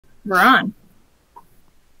We're on.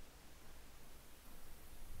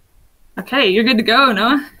 Okay, you're good to go,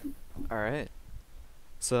 Noah. Alright,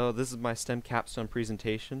 so this is my STEM capstone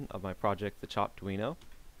presentation of my project, the Chopduino.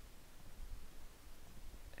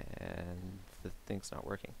 And the thing's not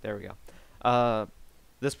working. There we go.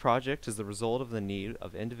 This project is the result of the need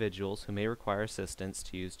of individuals who may require assistance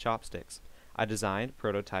to use chopsticks. I designed,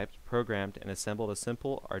 prototyped, programmed, and assembled a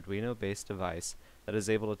simple Arduino-based device that is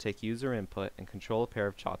able to take user input and control a pair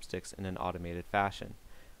of chopsticks in an automated fashion.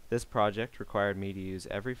 This project required me to use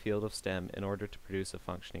every field of STEM in order to produce a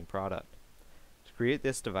functioning product. To create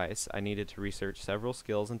this device, I needed to research several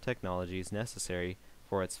skills and technologies necessary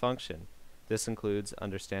for its function. This includes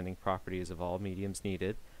understanding properties of all mediums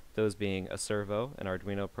needed, those being a servo, an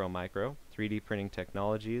Arduino Pro Micro, 3D printing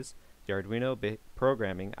technologies, the Arduino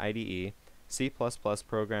programming IDE, C++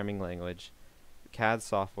 programming language, CAD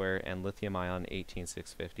software, and lithium-ion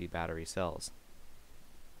 18650 battery cells.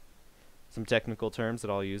 Some technical terms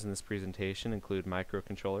that I'll use in this presentation include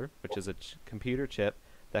microcontroller, which is a computer chip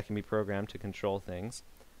that can be programmed to control things,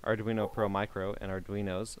 Arduino Pro Micro and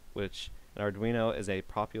Arduinos, which an Arduino is a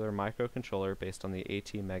popular microcontroller based on the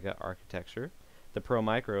ATmega architecture. The Pro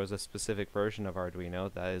Micro is a specific version of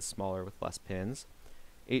Arduino that is smaller with less pins.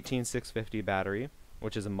 18650 battery,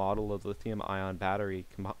 which is a model of lithium-ion battery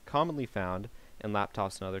commonly found in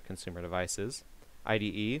laptops and other consumer devices.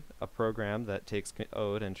 IDE, a program that takes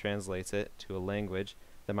code and translates it to a language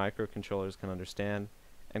that microcontrollers can understand,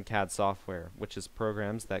 and CAD software, which is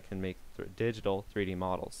programs that can make digital 3D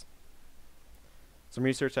models. Some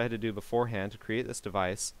research I had to do beforehand to create this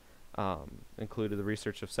device included the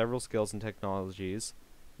research of several skills and technologies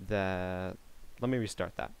that... Let me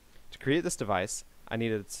restart that. To create this device, I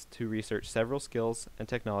needed to research several skills and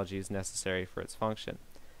technologies necessary for its function.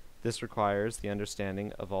 This requires the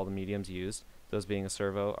understanding of all the mediums used, those being a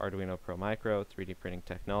servo, Arduino Pro Micro, 3D printing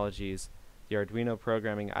technologies, the Arduino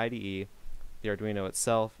programming IDE, the Arduino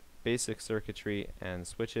itself, basic circuitry and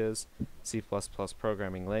switches, C++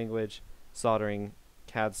 programming language, soldering,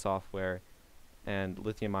 CAD software, and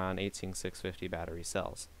lithium-ion 18650 battery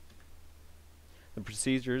cells. The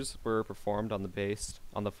procedures were performed on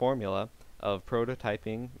the formula of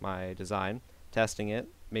prototyping my design, testing it,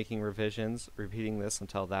 making revisions, repeating this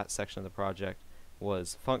until that section of the project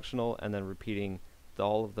was functional, and then repeating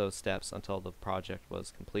all of those steps until the project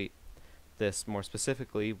was complete. This more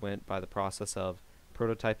specifically went by the process of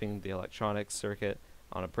prototyping the electronics circuit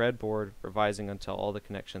on a breadboard, revising until all the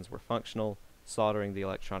connections were functional, soldering the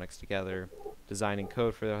electronics together, designing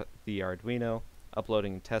code for the Arduino,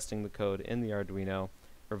 uploading and testing the code in the Arduino,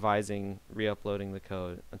 revising, re-uploading the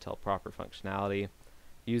code until proper functionality,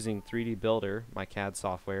 using 3D Builder, my CAD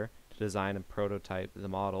software, to design and prototype the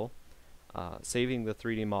model, saving the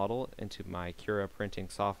 3D model into my Cura printing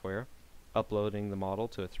software, uploading the model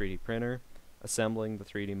to a 3D printer, assembling the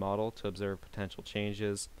 3D model to observe potential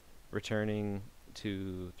changes, returning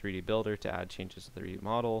to 3D Builder to add changes to the 3D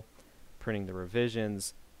model, printing the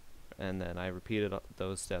revisions, and then I repeated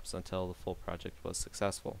those steps until the full project was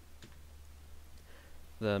successful.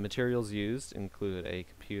 The materials used include a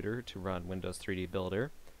computer to run Windows 3D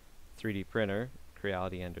Builder, 3D printer,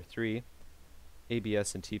 Creality Ender 3,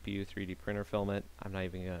 ABS and TPU 3D printer filament. I'm not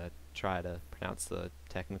even going to try to pronounce the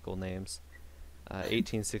technical names.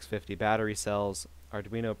 18650 battery cells,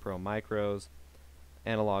 Arduino Pro Micros,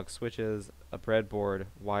 analog switches, a breadboard,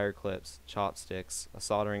 wire clips, chopsticks, a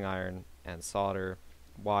soldering iron and solder,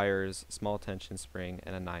 wires, small tension spring,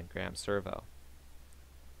 and a 9-gram servo.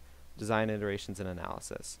 Design iterations and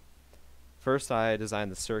analysis. First, I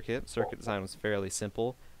designed the circuit. Circuit design was fairly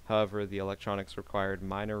simple. However, the electronics required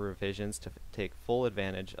minor revisions to take full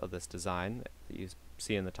advantage of this design that you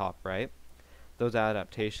see in the top right. Those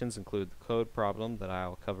adaptations include the code problem that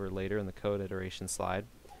I'll cover later in the code iteration slide,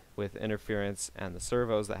 with interference and the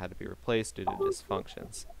servos that had to be replaced due to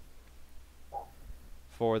dysfunctions.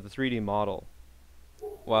 For the 3D model,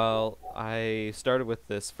 while I started with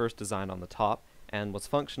this first design on the top and was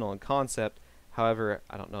functional in concept, however,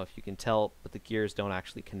 I don't know if you can tell, but the gears don't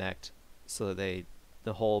actually connect, so the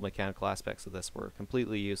whole mechanical aspects of this were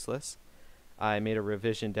completely useless. I made a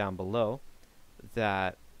revision down below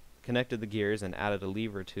that connected the gears and added a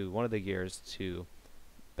lever to one of the gears to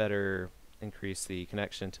better increase the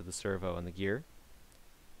connection to the servo and the gear.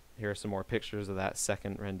 Here are some more pictures of that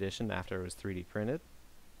second rendition after it was 3D printed.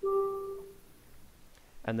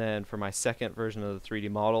 And then for my second version of the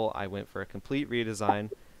 3D model, I went for a complete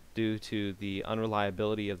redesign due to the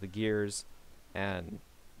unreliability of the gears and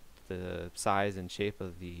the size and shape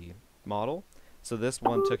of the model. So this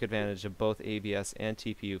one took advantage of both ABS and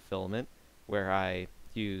TPU filament, where I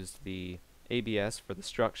used the ABS for the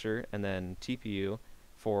structure and then TPU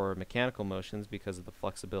for mechanical motions because of the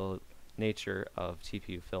flexible nature of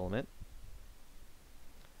TPU filament.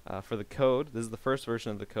 For the code, this is the first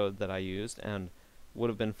version of the code that I used and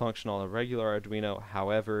would have been functional on a regular Arduino.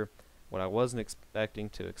 However, what I wasn't expecting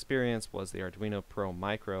to experience was the Arduino Pro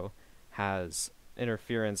Micro has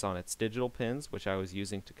interference on its digital pins, which I was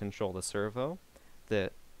using to control the servo,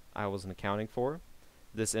 that I wasn't accounting for.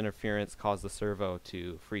 This interference caused the servo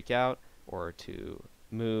to freak out or to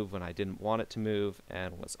move when I didn't want it to move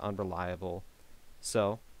and was unreliable.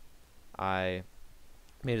 So I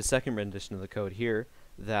made a second rendition of the code here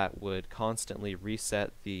that would constantly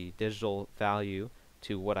reset the digital value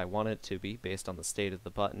to what I wanted it to be based on the state of the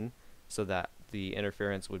button, so that the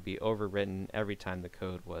interference would be overwritten every time the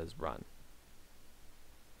code was run.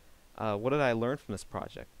 What did I learn from this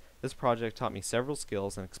project? This project taught me several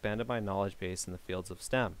skills and expanded my knowledge base in the fields of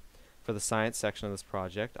STEM. For the science section of this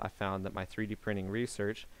project, I found that my 3D printing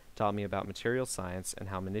research taught me about material science and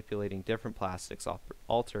how manipulating different plastics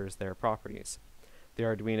alters their properties. The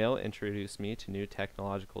Arduino introduced me to new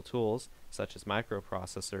technological tools, such as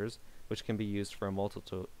microprocessors, which can be used for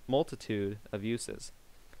a multitude of uses.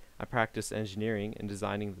 I practiced engineering in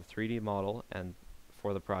designing the 3D model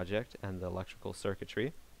for the project and the electrical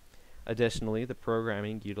circuitry. Additionally, the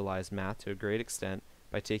programming utilized math to a great extent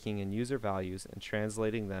by taking in user values and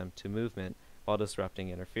translating them to movement while disrupting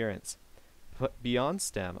interference. But beyond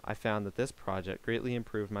STEM, I found that this project greatly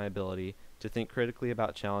improved my ability to think critically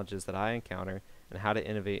about challenges that I encounter and how to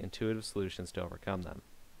innovate intuitive solutions to overcome them.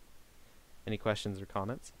 Any questions or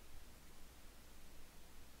comments?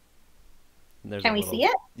 Can we see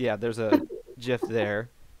it? Yeah, there's a GIF there.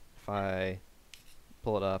 If I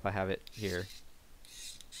pull it up, I have it here.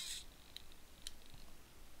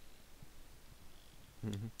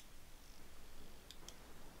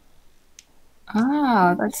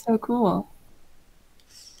 Ah, that's so cool.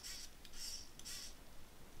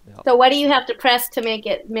 Yep. So what do you have to press to make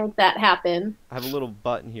that happen? I have a little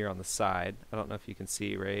button here on the side. I don't know if you can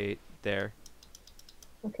see right there.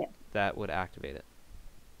 Okay. That would activate it.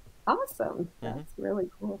 Awesome. That's really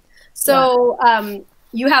cool. So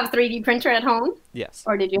you have a 3D printer at home? Yes.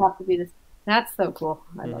 Or did you have to do this? That's so cool.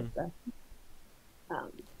 I love that.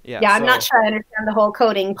 Yeah, I'm not sure I understand the whole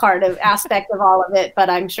coding aspect of all of it, but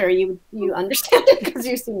I'm sure you understand it because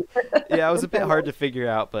you've seen it. Yeah, it was a bit hard to figure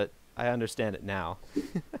out, but I understand it now.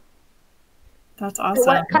 That's awesome.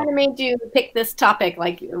 So what kind of made you pick this topic?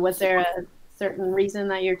 Like, was there a certain reason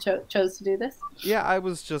that you chose to do this? Yeah, I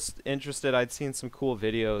was just interested. I'd seen some cool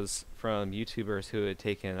videos from YouTubers who had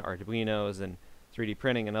taken Arduinos and 3D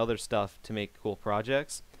printing and other stuff to make cool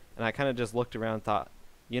projects, and I kind of just looked around and thought,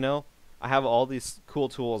 you know, I have all these cool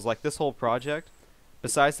tools. Like this whole project,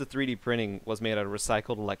 besides the 3D printing, was made out of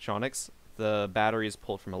recycled electronics. The battery is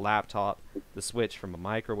pulled from a laptop, the switch from a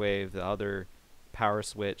microwave, the other power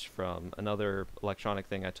switch from another electronic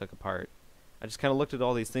thing I took apart. I just kind of looked at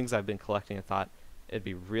all these things I've been collecting and thought it'd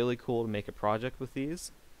be really cool to make a project with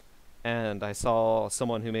these. And I saw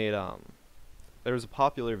someone who made, there was a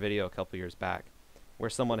popular video a couple years back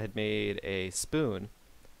where someone had made a spoon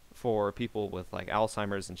for people with like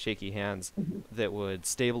Alzheimer's and shaky hands that would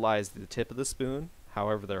stabilize the tip of the spoon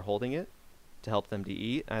however they're holding it to help them to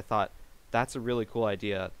eat. And I thought, that's a really cool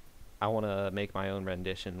idea. I want to make my own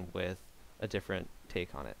rendition with a different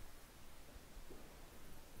take on it.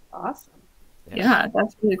 Awesome. Yeah,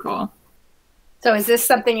 that's really cool. So is this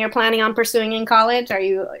something you're planning on pursuing in college? Are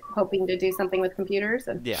you hoping to do something with computers?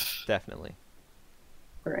 Yeah, definitely.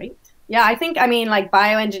 Great. Yeah, I mean, like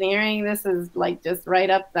bioengineering, this is like just right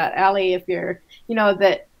up that alley. If you're,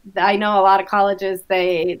 that I know a lot of colleges,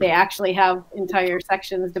 they actually have entire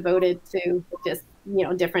sections devoted to just,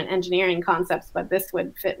 different engineering concepts, but this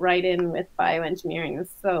would fit right in with bioengineering.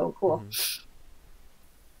 It's so cool.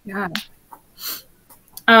 Yeah.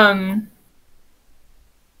 I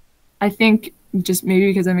think just maybe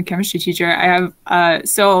because I'm a chemistry teacher, I have,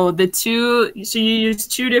 so you use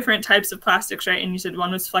two different types of plastics, right? And you said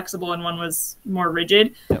one was flexible and one was more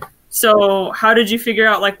rigid. Yep. So how did you figure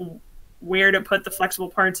out like where to put the flexible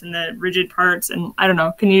parts and the rigid parts? And I don't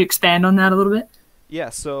know, can you expand on that a little bit? Yeah,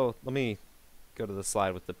 so let me go to the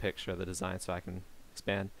slide with the picture of the design so I can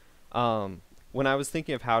expand. When I was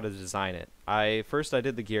thinking of how to design it, first I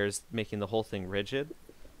did the gears, making the whole thing rigid,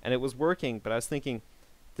 and it was working, but I was thinking,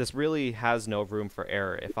 this really has no room for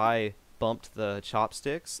error. If I bumped the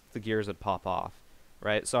chopsticks, the gears would pop off,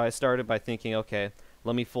 right? So I started by thinking, okay,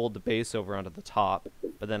 let me fold the base over onto the top,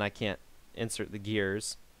 but then I can't insert the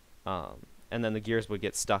gears, and then the gears would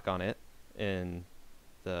get stuck on it in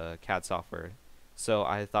the CAD software. So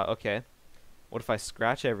I thought, okay, what if I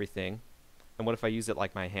scratch everything, and what if I use it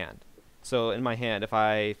like my hand? So in my hand, if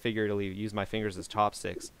I figuratively use my fingers as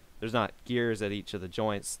chopsticks, there's not gears at each of the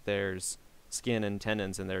joints. There's skin and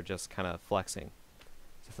tendons, and they're just kind of flexing.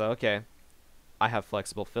 So I thought, okay, I have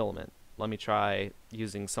flexible filament. Let me try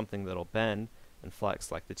using something that'll bend and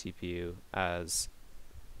flex like the TPU as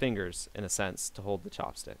fingers, in a sense, to hold the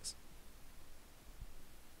chopsticks.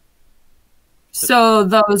 So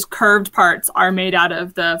those curved parts are made out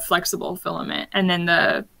of the flexible filament, and then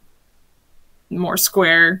the more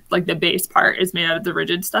square, like the base part, is made out of the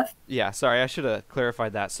rigid stuff? Yeah, sorry, I should have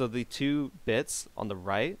clarified that. So the two bits on the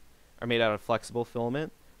right are made out of flexible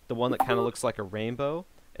filament. The one that kind of looks like a rainbow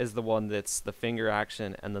is the one that's the finger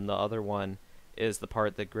action, and then the other one is the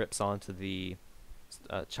part that grips onto the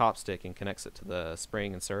chopstick and connects it to the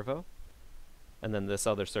spring and servo. And then this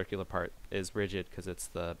other circular part is rigid because it's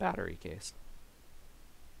the battery case.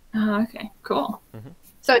 Oh, okay, cool.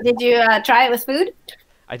 So did you try it with food?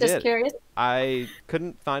 I Just did. curious. I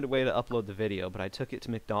couldn't find a way to upload the video, but I took it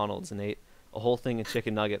to McDonald's and ate a whole thing of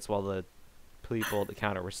chicken nuggets while the people at the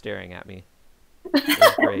counter were staring at me. It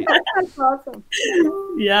was great. That's awesome.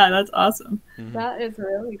 Yeah, that's awesome. That is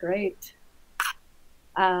really great.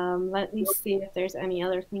 Let me see if there's any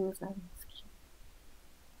other things.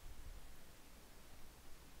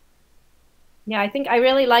 Yeah, I think I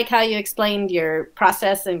really like how you explained your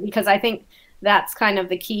process, and because I think that's kind of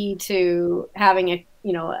the key to having a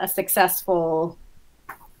successful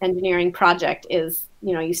engineering project is,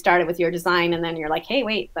 you started with your design and then you're like, hey,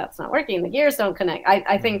 wait, that's not working. The gears don't connect.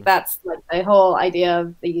 I think that's like the whole idea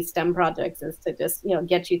of these STEM projects, is to just,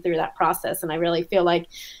 get you through that process. And I really feel like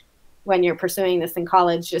when you're pursuing this in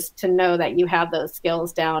college, just to know that you have those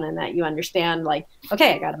skills down and that you understand, like,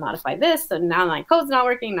 okay, I got to modify this, and now my code's not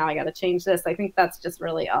working. Now I got to change this. I think that's just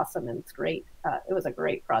really awesome, and it's great. It was a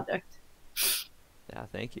great project. Yeah,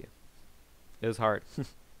 thank you. It was hard,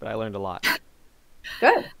 but I learned a lot.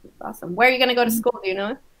 Good. That's awesome. Where are you going to go to school? Do you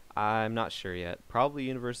know? I'm not sure yet. Probably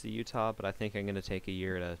University of Utah, but I think I'm going to take a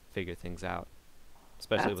year to figure things out,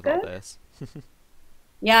 especially with all this.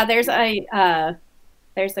 Yeah, there's a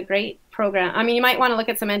great program. I mean, you might want to look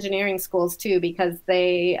at some engineering schools too, because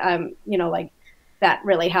they, like that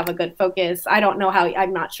really have a good focus. I don't know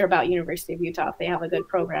I'm not sure about University of Utah if they have a good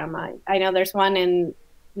program. I know there's one in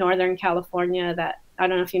Northern California that, I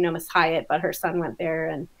don't know if you know Miss Hyatt, but her son went there,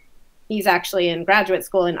 and he's actually in graduate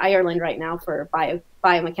school in Ireland right now for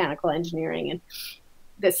biomechanical engineering. And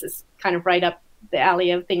this is kind of right up the alley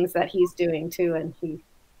of things that he's doing too. And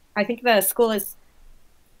I think the school is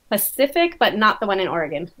Pacific, but not the one in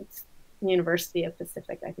Oregon. It's University of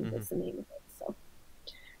Pacific, I think is the name of it. So,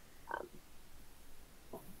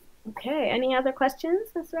 okay. Any other questions,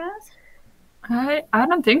 Ms. Raz? I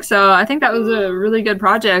don't think so. I think that was a really good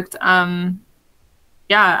project.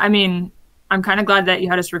 Yeah, I mean, I'm kind of glad that you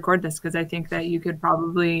had us record this, because I think that you could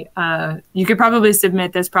probably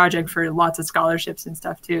submit this project for lots of scholarships and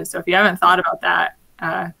stuff too. So if you haven't thought about that,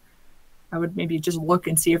 I would maybe just look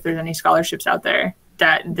and see if there's any scholarships out there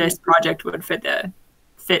that this project would fit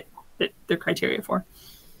the criteria for.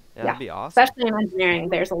 Yeah, that'd be awesome. Especially in engineering.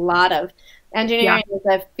 There's a lot of engineering is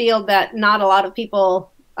a field that not a lot of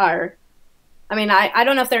people are. I mean, I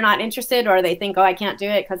don't know if they're not interested or they think, oh, I can't do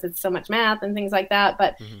it because it's so much math and things like that.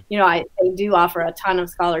 But, they do offer a ton of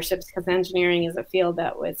scholarships, because engineering is a field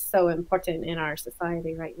that was so important in our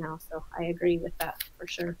society right now. So I agree with that for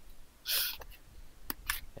sure.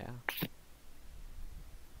 Yeah.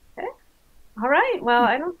 Okay. All right. Well,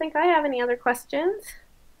 I don't think I have any other questions.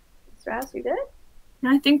 Ms. Raz, you good?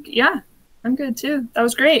 I think, yeah, I'm good too. That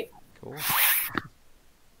was great. Cool.